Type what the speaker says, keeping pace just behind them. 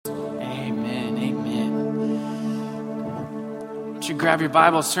Would you grab your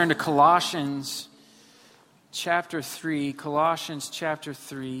Bibles, turn to Colossians chapter 3. Colossians chapter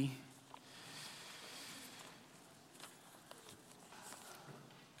 3.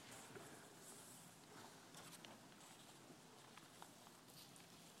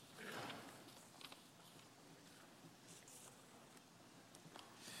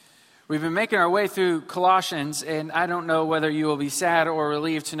 We've been making our way through Colossians, and I don't know whether you will be sad or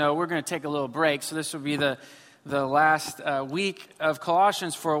relieved to know we're going to take a little break. So this will be the last week of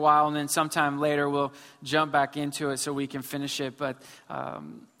Colossians for a while, and then sometime later we'll jump back into it so we can finish it. But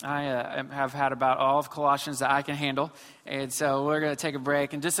I have had about all of Colossians that I can handle, and so we're going to take a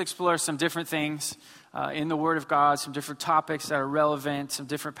break and just explore some different things in the Word of God, some different topics that are relevant, some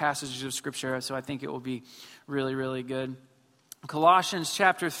different passages of Scripture. So I think it will be really, really good. Colossians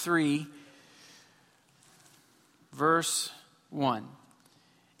chapter 3, verse 1.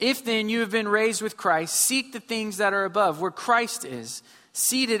 If then you have been raised with Christ, seek the things that are above, where Christ is,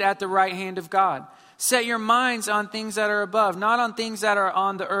 seated at the right hand of God. Set your minds on things that are above, not on things that are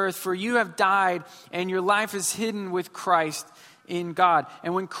on the earth, for you have died, and your life is hidden with Christ in God.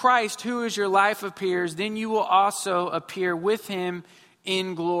 And when Christ, who is your life, appears, then you will also appear with him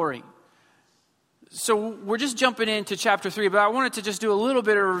in glory. So we're just jumping into chapter 3, but I wanted to just do a little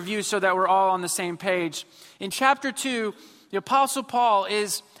bit of a review so that we're all on the same page. In chapter 2, the Apostle Paul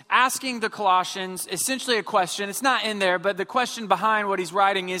is asking the Colossians essentially a question. It's not in there, but the question behind what he's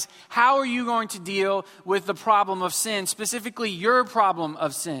writing is, how are you going to deal with the problem of sin, specifically your problem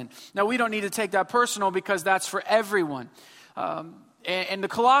of sin? Now, we don't need to take that personal because that's for everyone. And the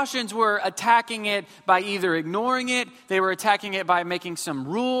Colossians were attacking it by either ignoring it, they were attacking it by making some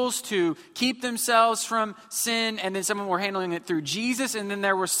rules to keep themselves from sin, and then some were handling it through Jesus, and then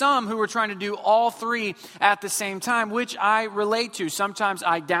there were some who were trying to do all three at the same time, which I relate to. Sometimes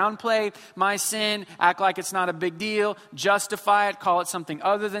I downplay my sin, act like it's not a big deal, justify it, call it something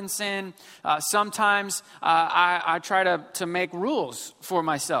other than sin. Sometimes I try to make rules for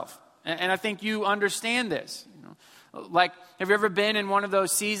myself, and I think you understand this. Like, have you ever been in one of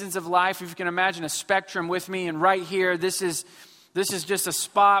those seasons of life, if you can imagine a spectrum with me, and right here, this is just a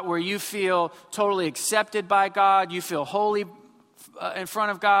spot where you feel totally accepted by God, you feel holy in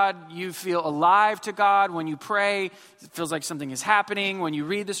front of God, you feel alive to God. When you pray, it feels like something is happening. When you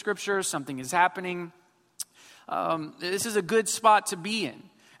read the scriptures, something is happening. This is a good spot to be in.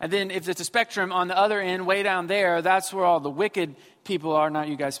 And then if it's a spectrum on the other end, way down there, that's where all the wicked people are, not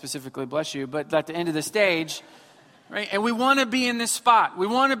you guys specifically, bless you, but at the end of the stage. Right? And we want to be in this spot. We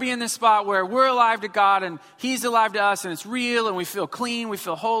want to be in this spot where we're alive to God and he's alive to us and it's real and we feel clean, we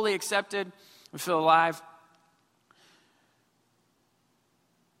feel holy, accepted, we feel alive.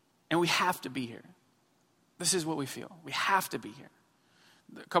 And we have to be here. This is what we feel. We have to be here.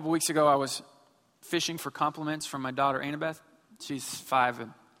 A couple weeks ago, I was fishing for compliments from my daughter, Annabeth. She's 5.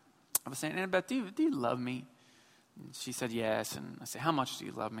 And I was saying, Annabeth, do you love me? And she said yes, and I said, how much do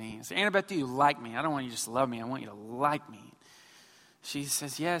you love me? I said, Annabeth, do you like me? I don't want you to just love me, I want you to like me. She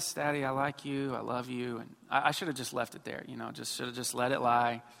says, yes, Daddy, I like you, I love you. And I should have just left it there, should have just let it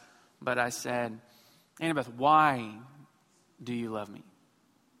lie. But I said, Annabeth, why do you love me?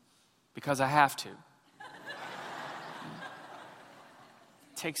 Because I have to. It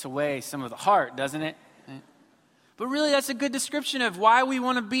takes away some of the heart, doesn't it? But really, that's a good description of why we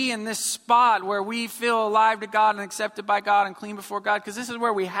want to be in this spot where we feel alive to God and accepted by God and clean before God, because this is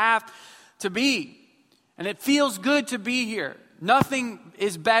where we have to be. And it feels good to be here. Nothing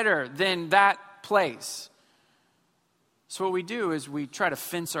is better than that place. So what we do is we try to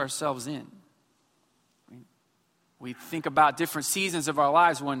fence ourselves in. We think about different seasons of our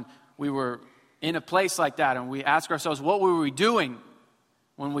lives when we were in a place like that, and we ask ourselves, what were we doing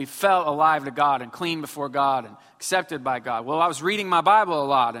when we felt alive to God and clean before God and accepted by God? Well, I was reading my Bible a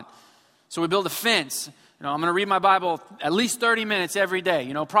lot. And so we built a fence. I'm going to read my Bible at least 30 minutes every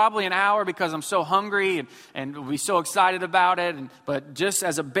day. Probably an hour because I'm so hungry and we'll be so excited about it. But just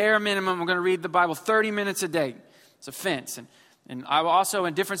as a bare minimum, I'm going to read the Bible 30 minutes a day. It's a fence. And I also,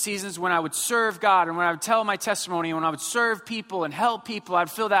 in different seasons, when I would serve God and when I would tell my testimony, when I would serve people and help people,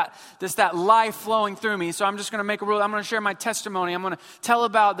 I'd feel that life flowing through me. So I'm just going to make a rule. I'm going to share my testimony. I'm going to tell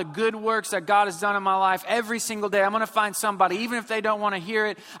about the good works that God has done in my life every single day. I'm going to find somebody, even if they don't want to hear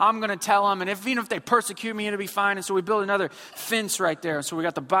it, I'm going to tell them. And even if they persecute me, it'll be fine. And so we built another fence right there. So we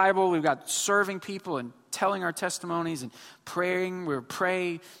got the Bible, we've got serving people and telling our testimonies and praying. We were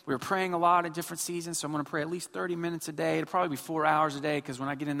praying a lot in different seasons, so I'm going to pray at least 30 minutes a day. It'll probably be 4 hours a day because when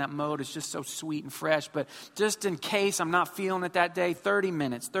I get in that mode, it's just so sweet and fresh. But just in case I'm not feeling it that day, 30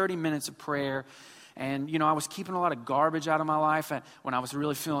 minutes of prayer. And, I was keeping a lot of garbage out of my life when I was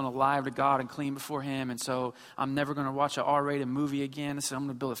really feeling alive to God and clean before him. And so I'm never going to watch an R-rated movie again. So I'm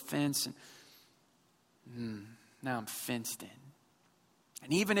going to build a fence. And now I'm fenced in.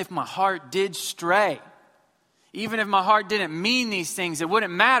 And even if my heart did stray, even if my heart didn't mean these things, it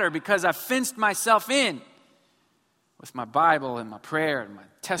wouldn't matter because I fenced myself in with my Bible and my prayer and my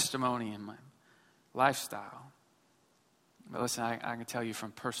testimony and my lifestyle. But listen, I can tell you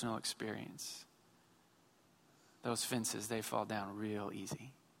from personal experience, those fences, they fall down real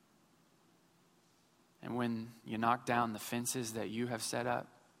easy. And when you knock down the fences that you have set up,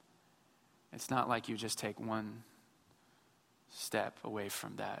 it's not like you just take one step away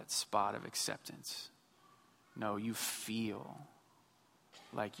from that spot of acceptance. No, you feel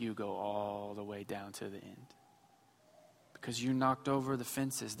like you go all the way down to the end. Because you knocked over the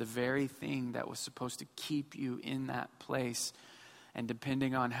fences, the very thing that was supposed to keep you in that place. And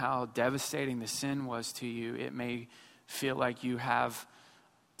depending on how devastating the sin was to you, it may feel like you have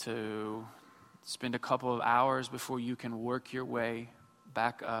to spend a couple of hours before you can work your way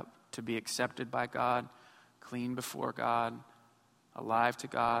back up to be accepted by God, clean before God, alive to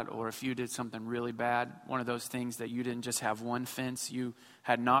God. Or if you did something really bad, one of those things that you didn't just have one fence, you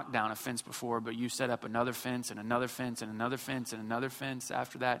had knocked down a fence before, but you set up another fence and another fence and another fence and another fence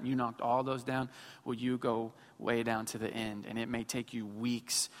after that, and you knocked all those down, well, you go way down to the end. And it may take you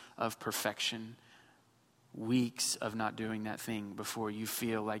weeks of perfection, weeks of not doing that thing before you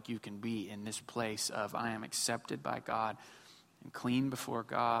feel like you can be in this place of I am accepted by God and clean before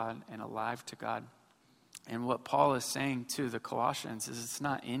God and alive to God. And what Paul is saying to the Colossians is it's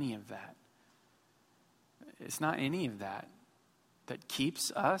not any of that. It's not any of that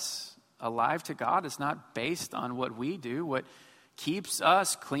keeps us alive to God. It's not based on what we do. What keeps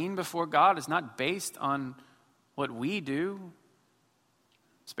us clean before God is not based on what we do.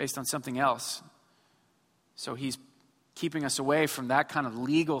 It's based on something else. So he's keeping us away from that kind of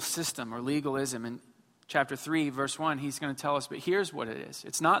legal system or legalism. In chapter 3, verse 1, he's going to tell us, but here's what it is.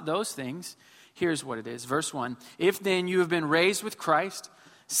 It's not those things. Here's what it is. Verse 1, if then you have been raised with Christ,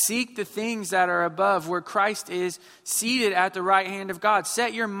 seek the things that are above where Christ is seated at the right hand of God.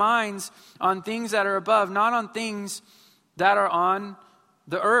 Set your minds on things that are above, not on things that are on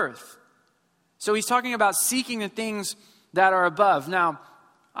the earth. So he's talking about seeking the things that are above. Now,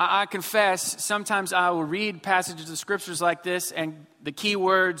 I confess, sometimes I will read passages of scriptures like this and the key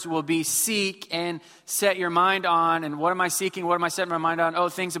words will be seek and set your mind on. And what am I seeking? What am I setting my mind on? Oh,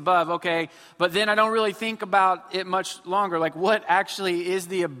 things above. Okay. But then I don't really think about it much longer. Like what actually is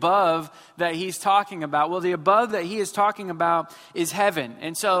the above that he's talking about? Well, the above that he is talking about is heaven.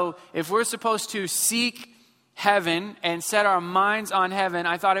 And so if we're supposed to seek heaven and set our minds on heaven,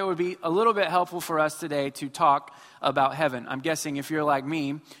 I thought it would be a little bit helpful for us today to talk about heaven. I'm guessing if you're like me,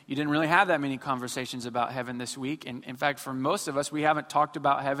 you didn't really have that many conversations about heaven this week. And in fact, for most of us, we haven't talked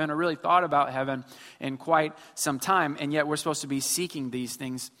about heaven or really thought about heaven in quite some time. And yet we're supposed to be seeking these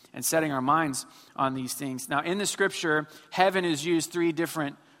things and setting our minds on these things. Now, in the scripture, heaven is used three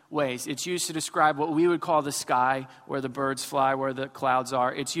different ways. It's used to describe what we would call the sky, where the birds fly, where the clouds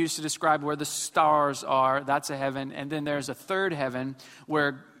are. It's used to describe where the stars are. That's a heaven. And then there's a third heaven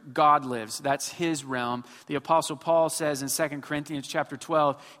where God lives. That's his realm. The Apostle Paul says in 2 Corinthians chapter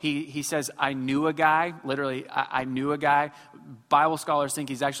 12, he says, I knew a guy. Literally, I knew a guy. Bible scholars think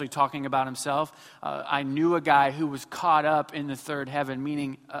he's actually talking about himself. I knew a guy who was caught up in the third heaven,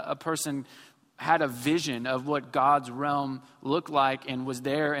 meaning a person had a vision of what God's realm looked like and was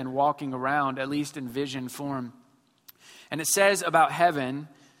there and walking around, at least in vision form. And it says about heaven,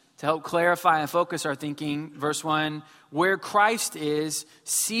 to help clarify and focus our thinking, verse 1, where Christ is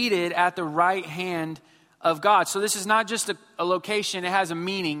seated at the right hand of God. So this is not just a location, it has a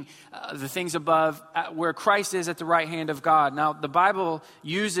meaning, the things above, where Christ is at the right hand of God. Now, the Bible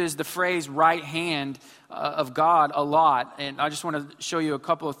uses the phrase right hand of God a lot, and I just want to show you a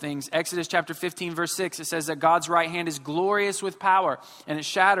couple of things. Exodus chapter 15, verse 6, it says that God's right hand is glorious with power, and it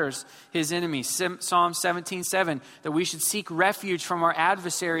shatters his enemies. Psalm 17:7, that we should seek refuge from our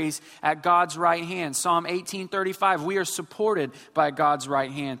adversaries at God's right hand. Psalm 18:35, we are supported by God's right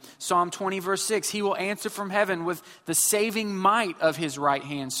hand. Psalm 20, verse 6, he will answer from heaven with the saving might of his right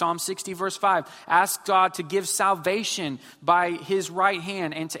hand. Psalm 60, verse 5, ask God to give salvation by his right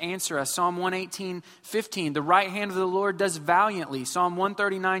hand and to answer us. Psalm 118:15, the right hand of the Lord does valiantly. Psalm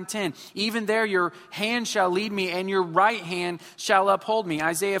 139:10, even there your hand shall lead me and your right hand shall uphold me.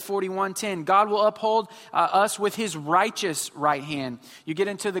 Isaiah 41:10, God will uphold us with his righteous right hand. You get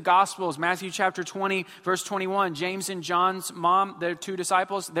into the Gospels, Matthew chapter 20, verse 21, James and John's mom, their two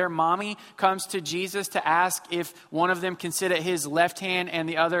disciples, their mommy comes to Jesus to ask if one of them can sit at his left hand and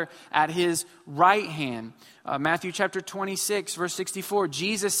the other at his right hand. Matthew chapter 26, verse 64,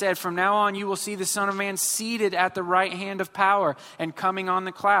 Jesus said, "From now on you will see the Son of Man seated at the right hand of power and coming on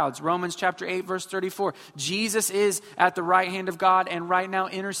the clouds." Romans chapter 8, verse 34, Jesus is at the right hand of God and right now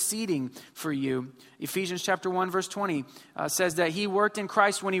interceding for you. Ephesians chapter 1, verse 20 says that he worked in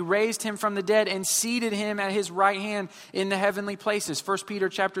Christ when he raised him from the dead and seated him at his right hand in the heavenly places. 1 Peter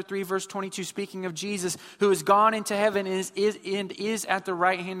chapter 3, verse 22, speaking of Jesus, who has gone into heaven and is at the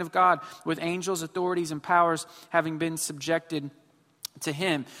right hand of God with angels, authorities, and powers having been subjected to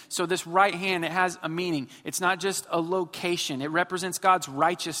him. So this right hand, it has a meaning. It's not just a location. It represents God's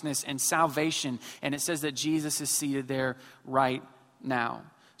righteousness and salvation. And it says that Jesus is seated there right now.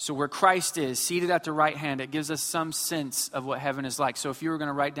 So where Christ is, seated at the right hand, it gives us some sense of what heaven is like. So if you were going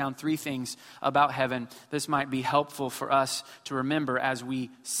to write down 3 things about heaven, this might be helpful for us to remember as we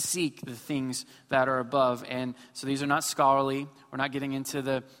seek the things that are above. And so these are not scholarly. We're not getting into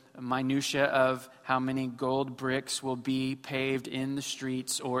the minutia of how many gold bricks will be paved in the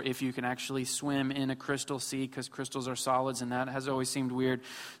streets, or if you can actually swim in a crystal sea, because crystals are solids, and that has always seemed weird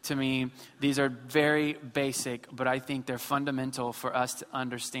to me. These are very basic, but I think they're fundamental for us to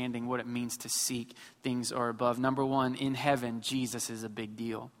understanding what it means to seek things are above. Number 1, in heaven, Jesus is a big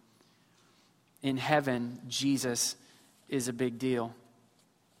deal. In heaven, Jesus is a big deal.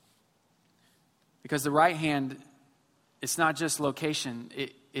 Because the right hand, it's not just location,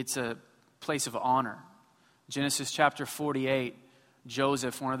 it's a place of honor. Genesis chapter 48,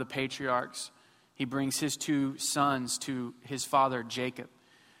 Joseph, one of the patriarchs, he brings his 2 sons to his father Jacob.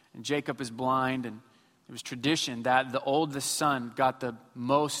 And Jacob is blind, and it was tradition that the oldest son got the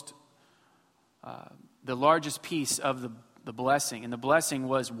largest piece of the blessing. And the blessing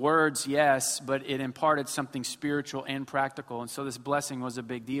was words, yes, but it imparted something spiritual and practical. And so this blessing was a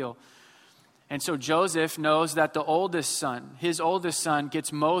big deal. And so Joseph knows that his oldest son,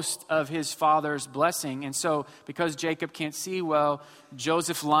 gets most of his father's blessing. And so because Jacob can't see well,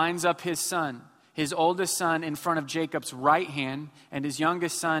 Joseph lines up his oldest son in front of Jacob's right hand and his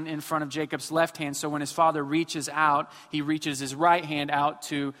youngest son in front of Jacob's left hand. So when his father reaches out, he reaches his right hand out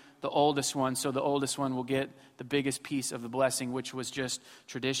to the oldest one. So the oldest one will get the biggest piece of the blessing, which was just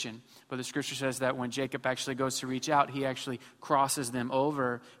tradition. But the scripture says that when Jacob actually goes to reach out, he actually crosses them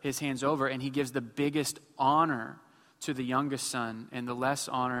over, his hands over, and he gives the biggest honor to the youngest son and the less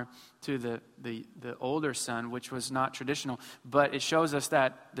honor to the older son, which was not traditional. But it shows us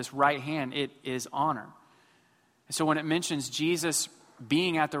that this right hand, it is honor. And so when it mentions Jesus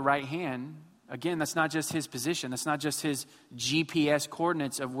being at the right hand, again, that's not just his position. That's not just his GPS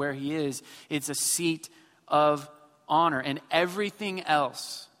coordinates of where he is. It's a seat of honor. And everything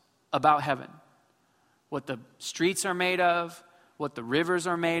else about heaven, what the streets are made of, what the rivers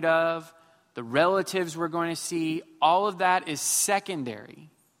are made of, the relatives we're going to see, all of that is secondary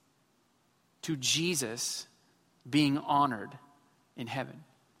to Jesus being honored in heaven.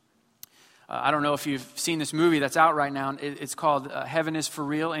 I don't know if you've seen this movie that's out right now. It's called Heaven is for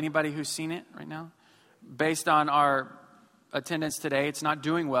Real. Anybody who's seen it right now? Based on our attendance today, it's not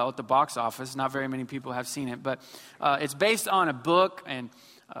doing well at the box office. Not very many people have seen it. But it's based on a book, and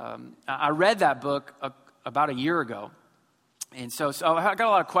I read that book about a year ago. And so I got a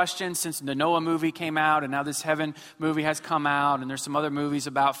lot of questions since the Noah movie came out, and now this Heaven movie has come out, and there's some other movies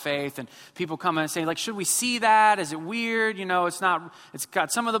about faith, and people come in and say, like, should we see that? Is it weird? You know, it's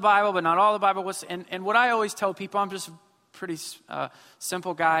got some of the Bible, but not all the Bible. And what I always tell people, I'm just a pretty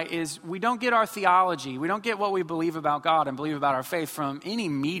simple guy, is we don't get our theology, we don't get what we believe about God and believe about our faith from any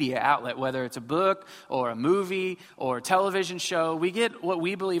media outlet, whether it's a book or a movie or a television show. We get what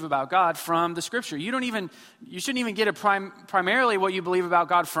we believe about God from the scripture. You shouldn't even get it primarily what you believe about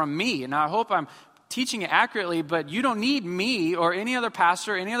God from me. And I hope I'm teaching it accurately, but you don't need me or any other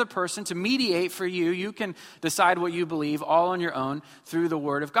pastor, any other person to mediate for you. You can decide what you believe all on your own through the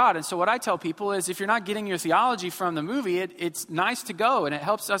Word of God. And so what I tell people is, if you're not getting your theology from the movie, it's nice to go, and it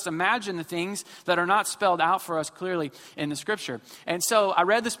helps us imagine the things that are not spelled out for us clearly in the Scripture. And so I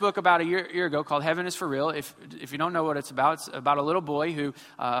read this book about a year ago called Heaven is for Real. If you don't know what it's about a little boy who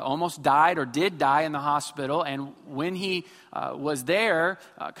almost died or did die in the hospital, and when he was there,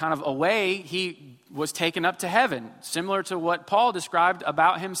 kind of away, he was taken up to heaven, similar to what Paul described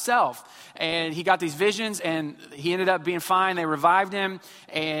about himself. And he got these visions, and he ended up being fine. They revived him.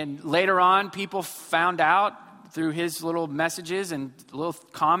 And later on, people found out through his little messages and little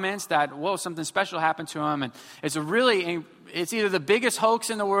comments that, whoa, something special happened to him. And it's either the biggest hoax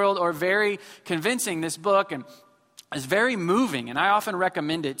in the world or very convincing, this book. And It's very moving, and I often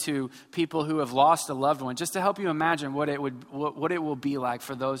recommend it to people who have lost a loved one, just to help you imagine what it will be like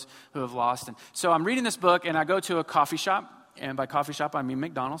for those who have lost. And so I'm reading this book, and I go to a coffee shop, and by coffee shop I mean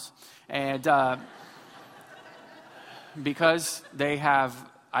McDonald's, and because they have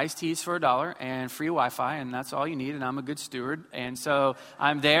iced teas for $1 and free Wi-Fi, and that's all you need, and I'm a good steward. And so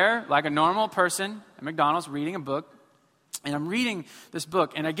I'm there like a normal person at McDonald's reading a book. And I'm reading this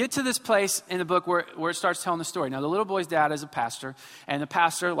book, and I get to this place in the book where it starts telling the story. Now, the little boy's dad is a pastor, and the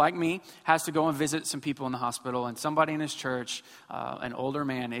pastor, like me, has to go and visit some people in the hospital. And somebody in his church, an older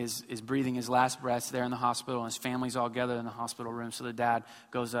man, is breathing his last breaths there in the hospital, and his family's all gathered in the hospital room. So the dad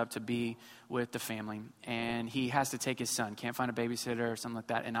goes up to be with the family, and he has to take his son. Can't find a babysitter or something like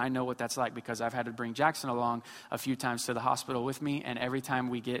that. And I know what that's like because I've had to bring Jackson along a few times to the hospital with me. And every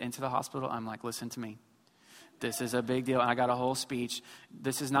time we get into the hospital, I'm like, listen to me. This is a big deal. And I got a whole speech.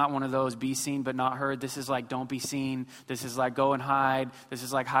 This is not one of those be seen but not heard. This is like don't be seen. This is like go and hide. This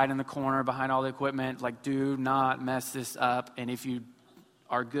is like hide in the corner behind all the equipment. Like do not mess this up. And if you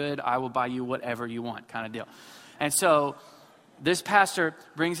are good, I will buy you whatever you want kind of deal. And so this pastor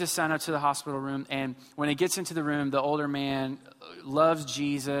brings his son up to the hospital room. And when he gets into the room, the older man loves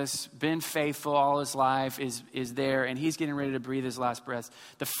Jesus, been faithful all his life, is there, and he's getting ready to breathe his last breath.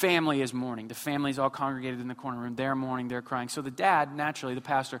 The family is mourning. The family's all congregated in the corner room. They're mourning, they're crying. So the dad, naturally, the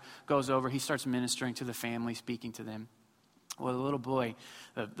pastor, goes over. He starts ministering to the family, speaking to them. Well, the little boy,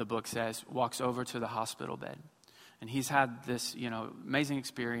 the book says, walks over to the hospital bed. And he's had this, amazing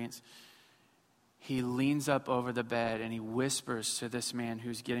experience. He leans up over the bed and he whispers to this man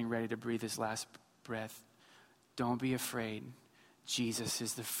who's getting ready to breathe his last breath, don't be afraid. Jesus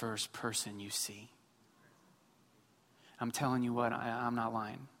is the first person you see. I'm telling you what, I'm not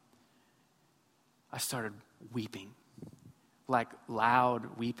lying. I started weeping, like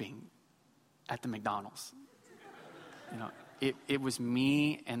loud weeping at the McDonald's. It was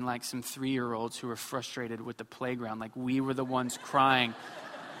me and like some 3-year-olds who were frustrated with the playground. Like we were the ones crying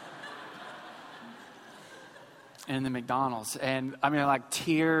in the McDonald's. And I mean, like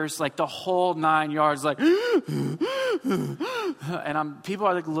tears, like the whole 9 yards, like, and people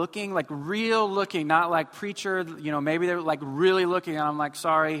are like looking, like real looking, not like preacher, maybe they're like really looking. And I'm like,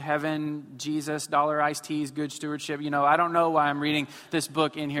 sorry, heaven, Jesus, dollar iced teas, good stewardship. I don't know why I'm reading this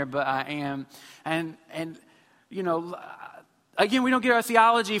book in here, but I am. And again, we don't get our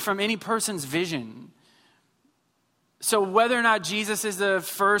theology from any person's vision. So whether or not Jesus is the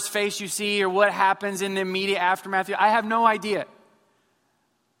first face you see or what happens in the immediate aftermath, I have no idea.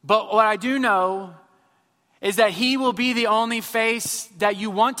 But what I do know is that he will be the only face that you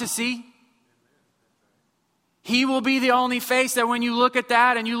want to see. He will be the only face that when you look at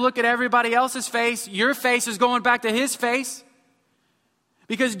that and you look at everybody else's face, your face is going back to his face.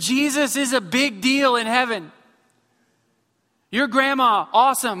 Because Jesus is a big deal in heaven. Your grandma,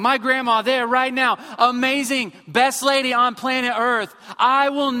 awesome. My grandma there right now, amazing, best lady on planet Earth. I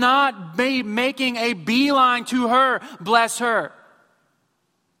will not be making a beeline to her, bless her.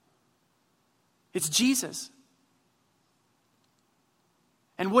 It's Jesus.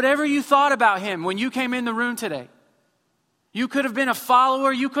 And whatever you thought about him when you came in the room today, you could have been a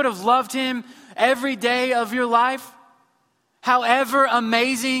follower, you could have loved him every day of your life. However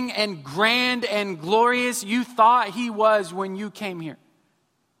amazing and grand and glorious you thought he was when you came here.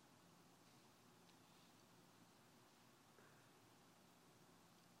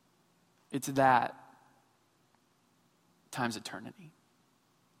 It's that times eternity.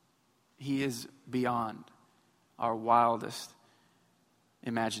 He is beyond our wildest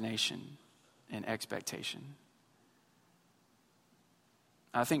imagination and expectation.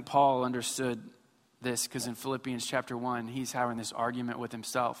 I think Paul understood this because in Philippians chapter 1, he's having this argument with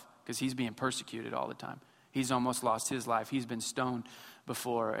himself because he's being persecuted all the time. He's almost lost his life. He's been stoned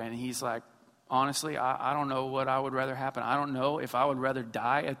before. And he's like, honestly, I don't know what I would rather happen. I don't know if I would rather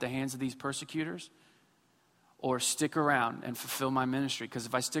die at the hands of these persecutors or stick around and fulfill my ministry. Because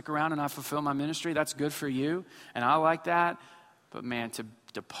if I stick around and I fulfill my ministry, that's good for you. And I like that. But man, to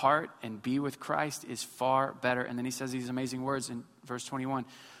depart and be with Christ is far better. And then he says these amazing words in verse 21.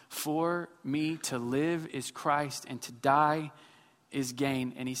 For me to live is Christ and to die is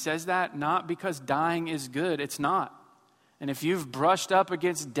gain. And he says that not because dying is good. It's not. And if you've brushed up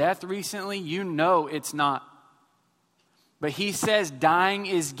against death recently, you know it's not. But he says dying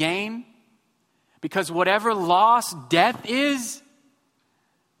is gain because whatever loss death is,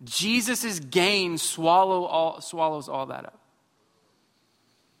 Jesus' gain swallows all that up.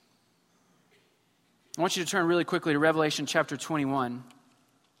 I want you to turn really quickly to Revelation chapter 21.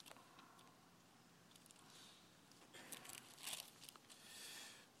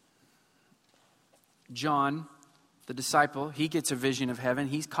 John the disciple, he gets a vision of heaven.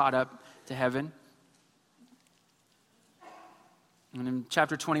 He's caught up to heaven. And in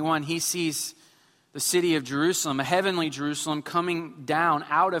chapter 21, he sees the city of Jerusalem, a heavenly Jerusalem, coming down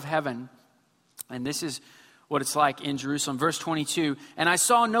out of heaven. And this is what it's like in Jerusalem. Verse 22, and I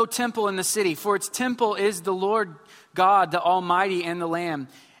saw no temple in the city, for its temple is the Lord God, the Almighty, and the Lamb.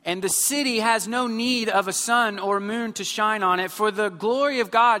 And the city has no need of a sun or moon to shine on it, for the glory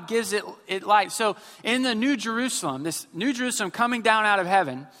of God gives it light. So in the New Jerusalem, this New Jerusalem coming down out of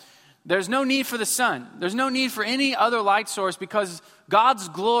heaven, there's no need for the sun. There's no need for any other light source because God's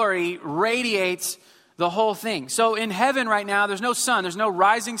glory radiates the whole thing. So in heaven right now, there's no sun. There's no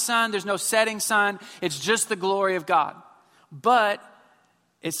rising sun. There's no setting sun. It's just the glory of God. But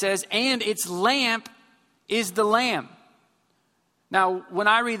it says, and its lamp is the Lamb. Now, when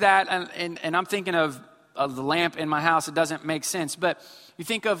I read that, and I'm thinking of the lamp in my house, it doesn't make sense. But you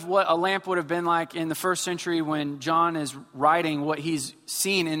think of what a lamp would have been like in the first century when John is writing what he's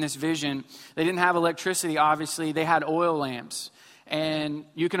seen in this vision. They didn't have electricity, obviously. They had oil lamps. And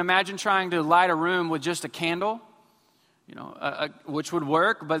you can imagine trying to light a room with just a candle, which would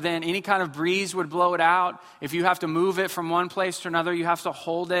work, but then any kind of breeze would blow it out. If you have to move it from one place to another, you have to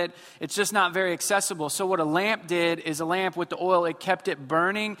hold it. It's just not very accessible. So what a lamp did is a lamp with the oil, it kept it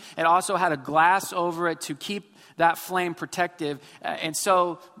burning. It also had a glass over it to keep that flame protective. And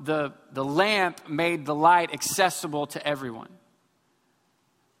so the lamp made the light accessible to everyone.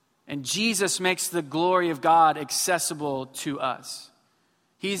 And Jesus makes the glory of God accessible to us.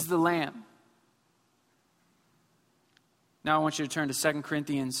 He's the Lamb. Now I want you to turn to 2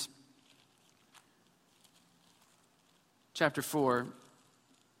 Corinthians chapter 4.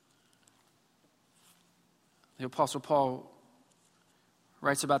 The Apostle Paul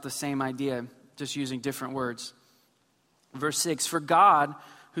writes about the same idea, just using different words. Verse 6, for God,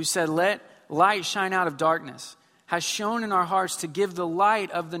 who said, let light shine out of darkness, has shown in our hearts to give the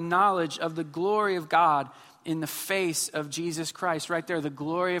light of the knowledge of the glory of God in the face of Jesus Christ. Right there, the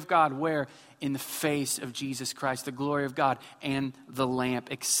glory of God. Where? In the face of Jesus Christ. The glory of God and the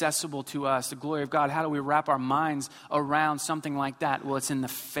lamp accessible to us. The glory of God. How do we wrap our minds around something like that? Well, it's in the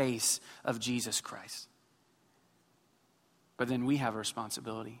face of Jesus Christ. But then we have a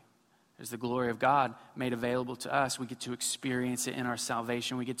responsibility. There's the glory of God made available to us. We get to experience it in our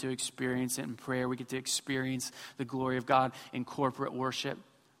salvation. We get to experience it in prayer. We get to experience the glory of God in corporate worship.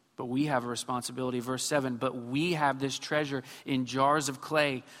 But we have a responsibility. Verse 7, but we have this treasure in jars of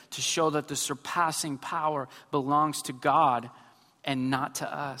clay to show that the surpassing power belongs to God and not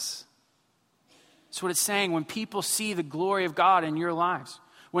to us. That's what it's saying. When people see the glory of God in your lives,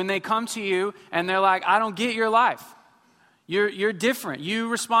 when they come to you and they're like, I don't get your life. You're different. You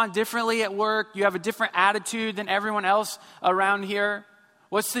respond differently at work. You have a different attitude than everyone else around here.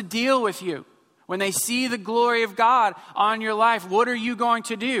 What's the deal with you? When they see the glory of God on your life, what are you going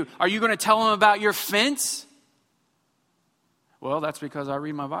to do? Are you going to tell them about your fence? Well, that's because I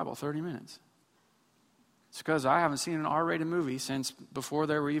read my Bible 30 minutes. It's because I haven't seen an R-rated movie since before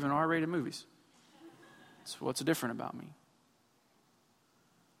there were even R-rated movies. That's what's different about me.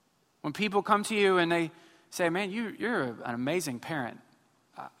 When people come to you and they say, man, you're an amazing parent.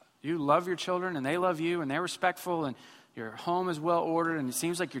 You love your children and they love you and they're respectful and your home is well ordered and it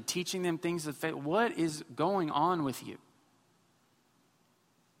seems like you're teaching them things of faith. What is going on with you?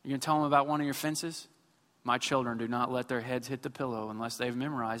 You're going to tell them about one of your fences? My children do not let their heads hit the pillow unless they've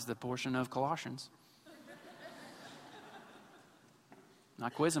memorized the portion of Colossians. I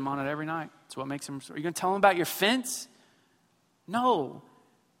quiz them on it every night. It's what makes them. Are you going to tell them about your fence? No.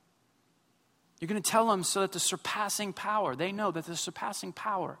 You're going to tell them so that the surpassing power, they know that the surpassing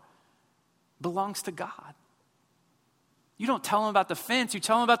power belongs to God. You don't tell them about the fence, you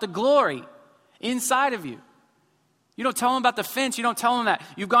tell them about the glory inside of you. You don't tell them about the fence, you don't tell them that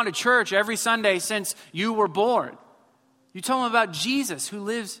you've gone to church every Sunday since you were born. You tell them about Jesus who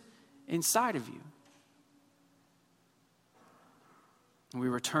lives inside of you. And we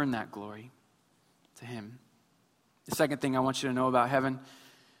return that glory to Him. The second thing I want you to know about heaven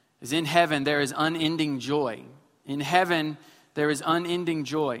is in heaven there is unending joy. In heaven there is unending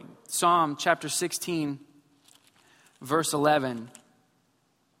joy. Psalm chapter 16, verse 11.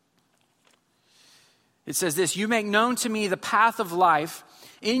 It says this, you make known to me the path of life.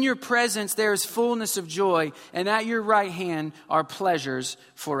 In your presence there is fullness of joy, and at your right hand are pleasures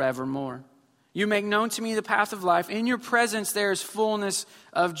forevermore. You make known to me the path of life. In your presence there is fullness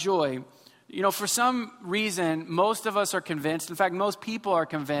of joy. You know, for some reason, most of us are convinced, in fact, most people are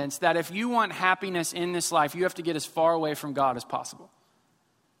convinced that if you want happiness in this life, you have to get as far away from God as possible.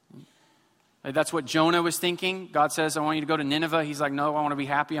 That's what Jonah was thinking. God says, I want you to go to Nineveh. He's like, no, I want to be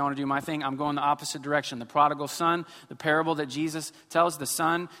happy. I want to do my thing. I'm going the opposite direction. The prodigal son, the parable that Jesus tells, the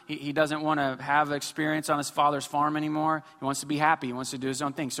son, he doesn't want to have experience on his father's farm anymore. He wants to be happy. He wants to do his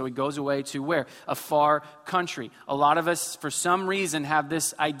own thing. So he goes away to where? A far country. A lot of us, for some reason, have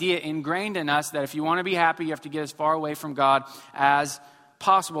this idea ingrained in us that if you want to be happy, you have to get as far away from God as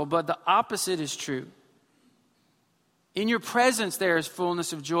possible. But the opposite is true. In your presence there is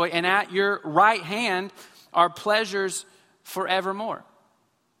fullness of joy, and at your right hand are pleasures forevermore.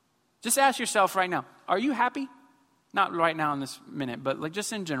 Just ask yourself right now, are you happy? Not right now in this minute, but like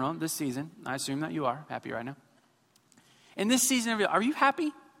just in general, this season. I assume that you are happy right now. In this season of your life, are you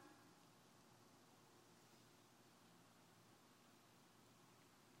happy?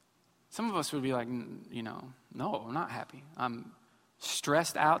 Some of us would be like, no, I'm not happy. I'm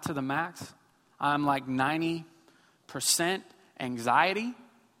stressed out to the max. I'm like 90% anxiety.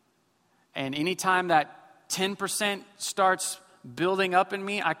 And anytime that 10% starts building up in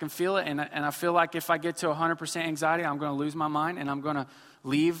me, I can feel it. And I feel like if I get to 100% anxiety, I'm going to lose my mind and I'm going to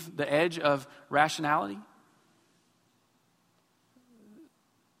leave the edge of rationality.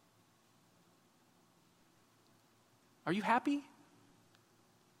 Are you happy?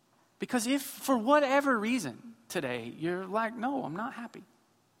 Because if for whatever reason today you're like, no, I'm not happy,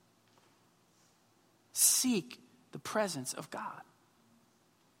 seek the presence of God.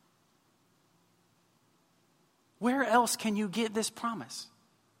 Where else can you get this promise?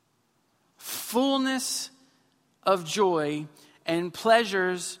 Fullness of joy and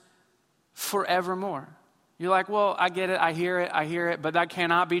pleasures forevermore. You're like, well, I get it, I hear it, but that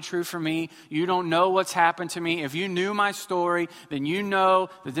cannot be true for me. You don't know what's happened to me. If you knew my story, then you know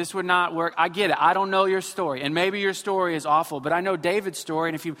that this would not work. I get it. I don't know your story. And maybe your story is awful, but I know David's story.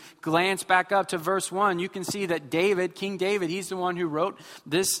 And if you glance back up to verse 1, you can see that David, King David, he's the one who wrote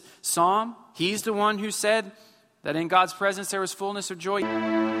this psalm. He's the one who said that in God's presence there was fullness of joy.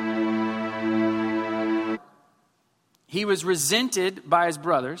 He was resented by his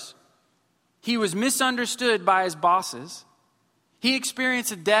brothers. He was misunderstood by his bosses. He experienced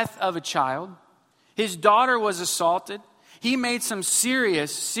the death of a child. His daughter was assaulted. He made some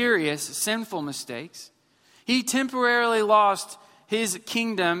serious sinful mistakes. He temporarily lost his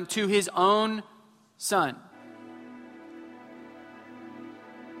kingdom to his own son.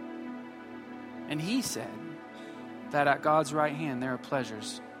 And he said that at God's right hand there are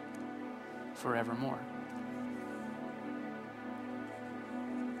pleasures forevermore.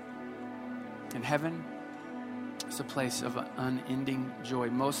 In heaven, it's a place of unending joy.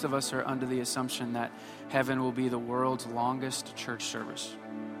 Most of us are under the assumption that heaven will be the world's longest church service.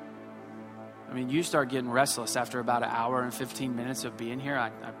 I mean, you start getting restless after about an hour and 15 minutes of being here.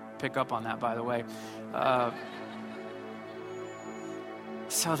 I pick up on that, by the way.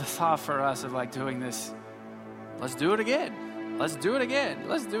 So the thought for us of like doing this, let's do it again. Let's do it again.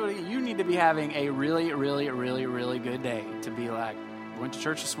 Let's do it again. You need to be having a really, really, really, really good day to be like, went to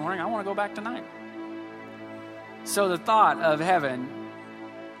church this morning, I want to go back tonight. So the thought of heaven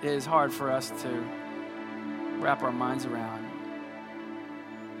is hard for us to wrap our minds around.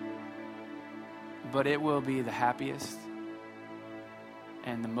 But it will be the happiest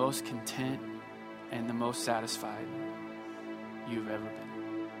and the most content and the most satisfied you've ever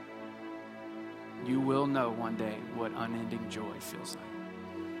been. You will know one day what unending joy feels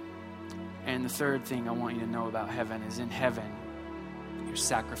like. And the third thing I want you to know about heaven is in heaven, your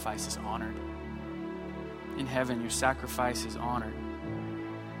sacrifice is honored. In heaven, your sacrifice is honored.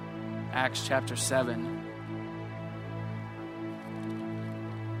 Acts chapter 7.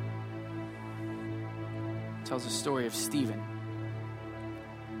 Tells the story of Stephen.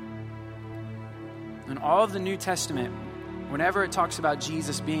 In all of the New Testament, whenever it talks about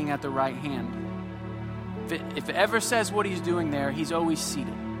Jesus being at the right hand, if it ever says what he's doing there, he's always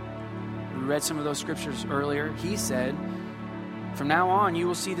seated. We read some of those scriptures earlier. He said, from now on, you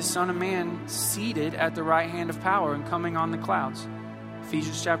will see the Son of Man seated at the right hand of power and coming on the clouds.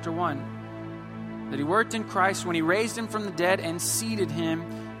 Ephesians chapter 1. That he worked in Christ when he raised him from the dead and seated him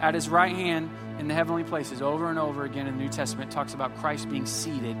at his right hand in the heavenly places. Over and over again in the New Testament, it talks about Christ being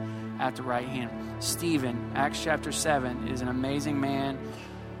seated at the right hand. Stephen, Acts chapter 7, is an amazing man.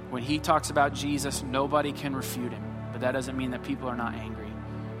 When he talks about Jesus, nobody can refute him. But that doesn't mean that people are not angry.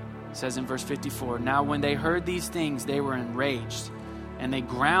 It says in verse 54, now when they heard these things, they were enraged, and they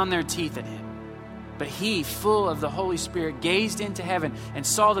ground their teeth at him. But he, full of the Holy Spirit, gazed into heaven and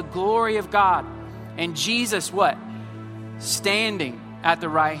saw the glory of God. And Jesus, what? Standing at the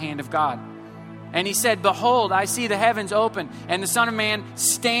right hand of God. And he said, behold, I see the heavens open, and the Son of Man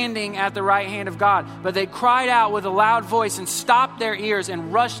standing at the right hand of God. But they cried out with a loud voice and stopped their ears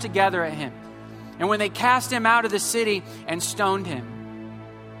and rushed together at him. And when they cast him out of the city and stoned him,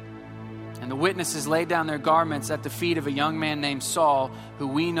 and the witnesses laid down their garments at the feet of a young man named Saul, who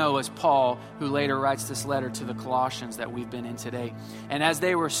we know as Paul, who later writes this letter to the Colossians that we've been in today. And as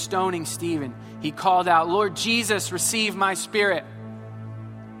they were stoning Stephen, he called out, "Lord Jesus, receive my spirit."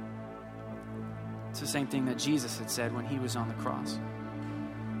 It's the same thing that Jesus had said when he was on the cross.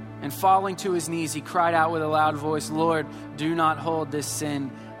 And falling to his knees, he cried out with a loud voice, "Lord, do not hold this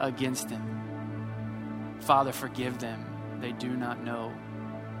sin against them. Father, forgive them. They do not know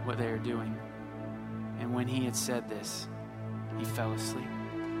what they are doing." And when he had said this, he fell asleep.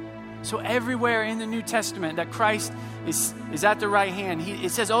 So everywhere in the New Testament that Christ is at the right hand,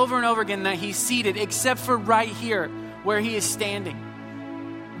 it says over and over again that he's seated, except for right here where he is standing.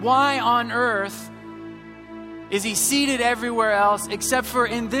 Why on earth is he seated everywhere else except for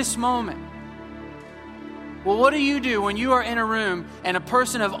in this moment? Well, what do you do when you are in a room and a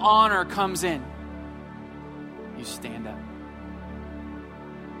person of honor comes in? You stand up.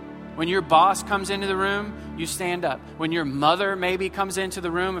 When your boss comes into the room, you stand up. When your mother maybe comes into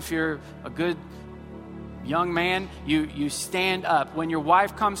the room, if you're a good young man, you stand up. When your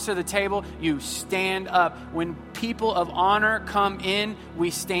wife comes to the table, you stand up. When people of honor come in,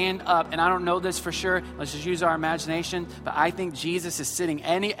 we stand up. And I don't know this for sure. Let's just use our imagination. But I think Jesus is sitting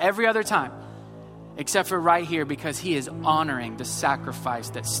every other time, except for right here, because he is honoring the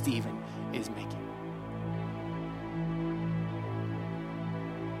sacrifice that Stephen is making.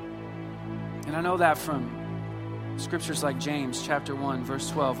 And I know that from scriptures like James chapter 1, verse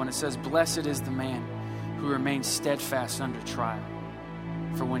 12, when it says, "Blessed is the man who remains steadfast under trial.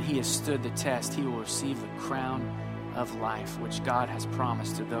 For when he has stood the test, he will receive the crown of life, which God has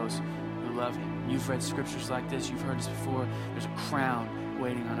promised to those who love him." You've read scriptures like this. You've heard this before. There's a crown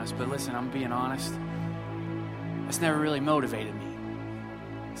waiting on us. But listen, I'm being honest. That's never really motivated me.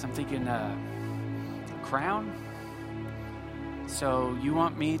 So I'm thinking, a crown? So you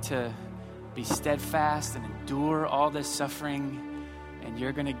want me to be steadfast and endure all this suffering, and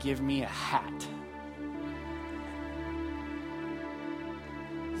you're going to give me a hat?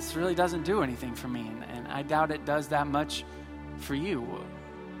 This really doesn't do anything for me, and I doubt it does that much for you.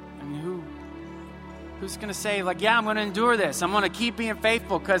 I mean, who's going to say, like, yeah, I'm going to endure this. I'm going to keep being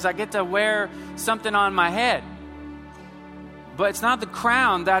faithful because I get to wear something on my head. But it's not the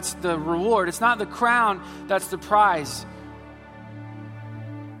crown that's the reward. It's not the crown that's the prize.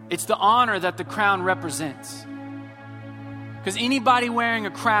 It's the honor that the crown represents. Because anybody wearing a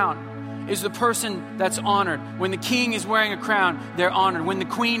crown is the person that's honored. When the king is wearing a crown, they're honored. When the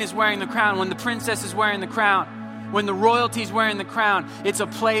queen is wearing the crown, when the princess is wearing the crown, when the royalty is wearing the crown, it's a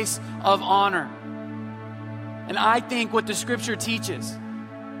place of honor. And I think what the scripture teaches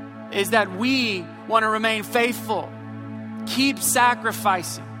is that we want to remain faithful, keep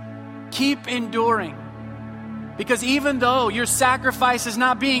sacrificing, keep enduring. Because even though your sacrifice is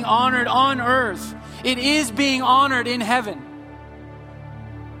not being honored on earth, it is being honored in heaven.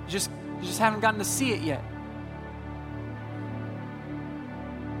 You just haven't gotten to see it yet.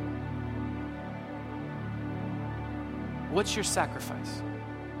 What's your sacrifice?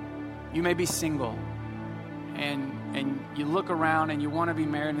 You may be single and you look around and you want to be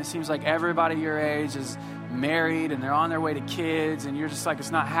married, and it seems like everybody your age is married and they're on their way to kids, and you're just like,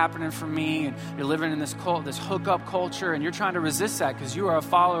 it's not happening for me, and you're living in this hookup culture, and you're trying to resist that because you are a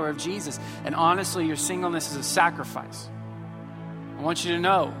follower of Jesus. And honestly, your singleness is a sacrifice. I want you to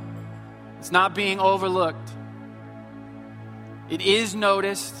know it's not being overlooked. It is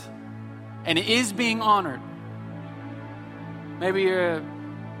noticed and it is being honored. Maybe you're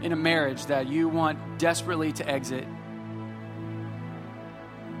in a marriage that you want desperately to exit,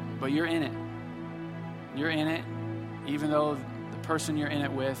 but you're in it. You're in it, even though the person you're in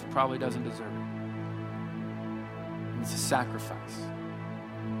it with probably doesn't deserve it. It's a sacrifice.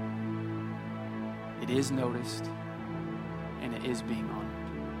 It is noticed, and it is being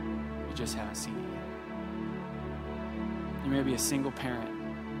honored. You just haven't seen it yet. You may be a single parent,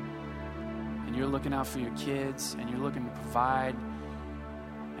 and you're looking out for your kids, and you're looking to provide,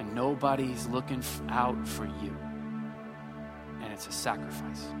 and nobody's looking out for you. And it's a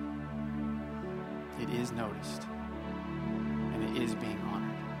sacrifice. It is noticed, and it is being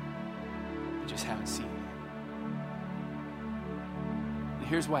honored. You just haven't seen it. And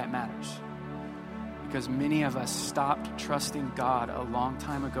here's why it matters. Because many of us stopped trusting God a long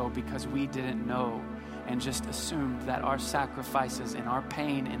time ago because we didn't know and just assumed that our sacrifices and our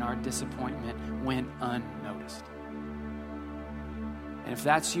pain and our disappointment went unnoticed. And if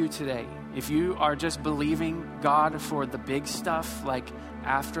that's you today, If you are just believing God for the big stuff, like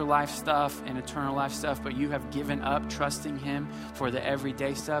afterlife stuff and eternal life stuff, but you have given up trusting him for the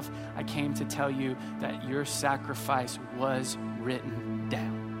everyday stuff, I came to tell you that your sacrifice was written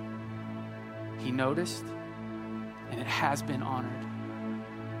down. He noticed, and it has been honored.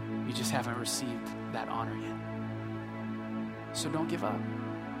 You just haven't received that honor yet. So don't give up.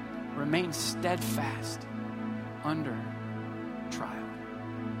 Remain steadfast under trial.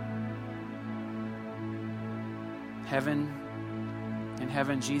 In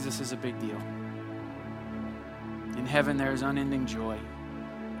heaven, Jesus is a big deal. In heaven, there is unending joy.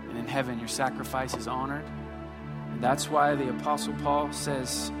 And in heaven, your sacrifice is honored. And that's why the Apostle Paul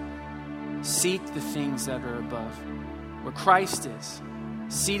says, seek the things that are above, where Christ is,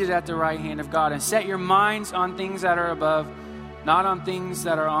 seated at the right hand of God. And set your minds on things that are above, not on things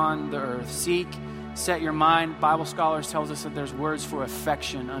that are on the earth. Set your mind. Bible scholars tells us that there's words for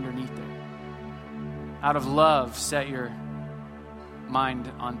affection underneath there. Out of love, set your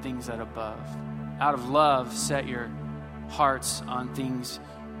mind on things that are above. Out of love, set your hearts on things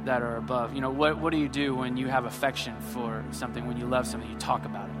that are above. You know, what do you do when you have affection for something, when you love something? You talk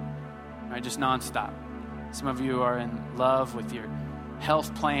about it, right? Just nonstop. Some of you are in love with your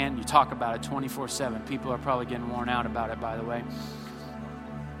health plan. You talk about it 24/7. People are probably getting worn out about it, by the way.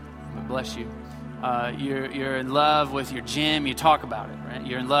 But bless you. You're in love with your gym, you talk about it, right?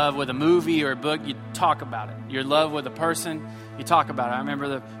 You're in love with a movie or a book, you talk about it. You're in love with a person, you talk about it. I remember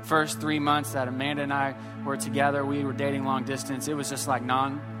the first 3 months that Amanda and I were together, we were dating long distance. It was just like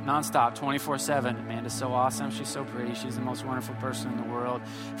nonstop, 24/7. Amanda's so awesome. She's so pretty. She's the most wonderful person in the world.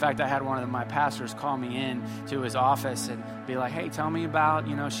 In fact, I had one of my pastors call me in to his office and be like, hey, tell me about,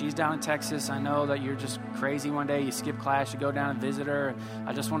 she's down in Texas. I know that you're just crazy one day. You skip class, you go down and visit her.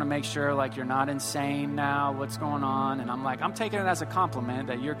 I just want to make sure, like, you're not insane now. What's going on? And I'm like, I'm taking it as a compliment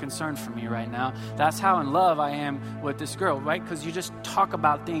that you're concerned for me right now. That's how in love I am with this girl, right? Because you just talk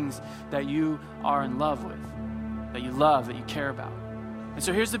about things that you are in love with, that you love, that you care about. And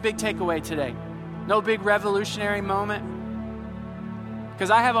so here's the big takeaway today. No big revolutionary moment.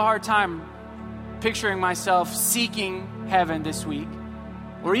 Because I have a hard time picturing myself seeking heaven this week,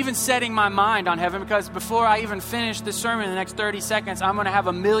 or even setting my mind on heaven, because before I even finish the sermon in the next 30 seconds, I'm going to have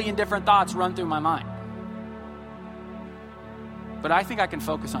a million different thoughts run through my mind. But I think I can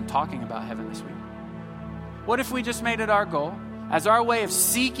focus on talking about heaven this week. What if we just made it our goal, as our way of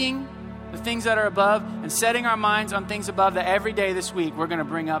seeking the things that are above and setting our minds on things above, that every day this week we're going to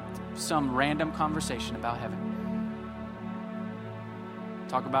bring up some random conversation about heaven.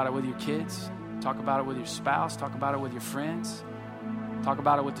 Talk about it with your kids. Talk about it with your spouse. Talk about it with your friends. Talk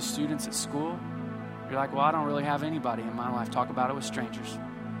about it with the students at school. You're like, well, I don't really have anybody in my life. Talk about it with strangers.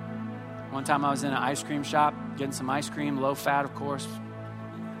 One time I was in an ice cream shop getting some ice cream, low fat, of course.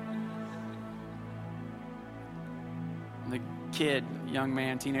 And the kid, young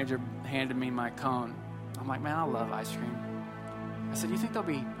man, teenager, handed me my cone. I'm like, man, I love ice cream. I said, you think there'll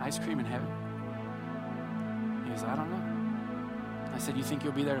be ice cream in heaven? He goes, I don't know. I said, you think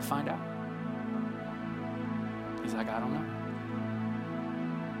you'll be there to find out? He's like, I don't know.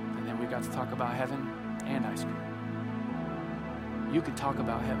 And then we got to talk about heaven and ice cream. You can talk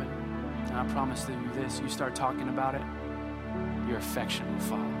about heaven. And I promise you this, you start talking about it, your affection will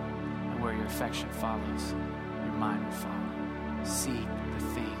follow. And where your affection follows, your mind will follow. Seek the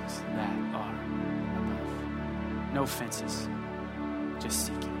things that are above. No fences, just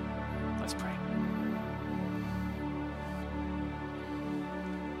seeking. Let's pray.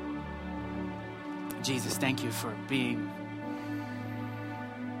 Jesus, thank you for being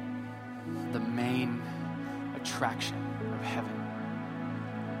the main attraction of heaven.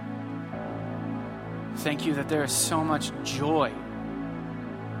 Thank you that there is so much joy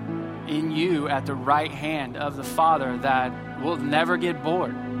in you at the right hand of the Father that will never get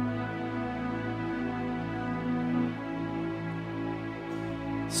bored.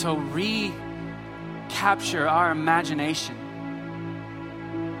 So recapture our imagination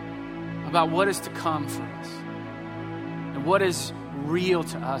about what is to come for us and what is real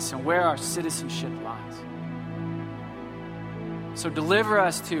to us and where our citizenship lies. So deliver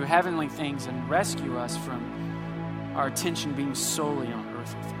us to heavenly things and rescue us from our attention being solely on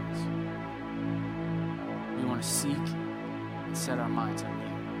earthly things. We want to seek and set our minds on you.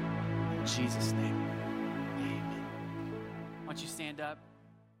 In Jesus' name, amen. Why don't you stand up?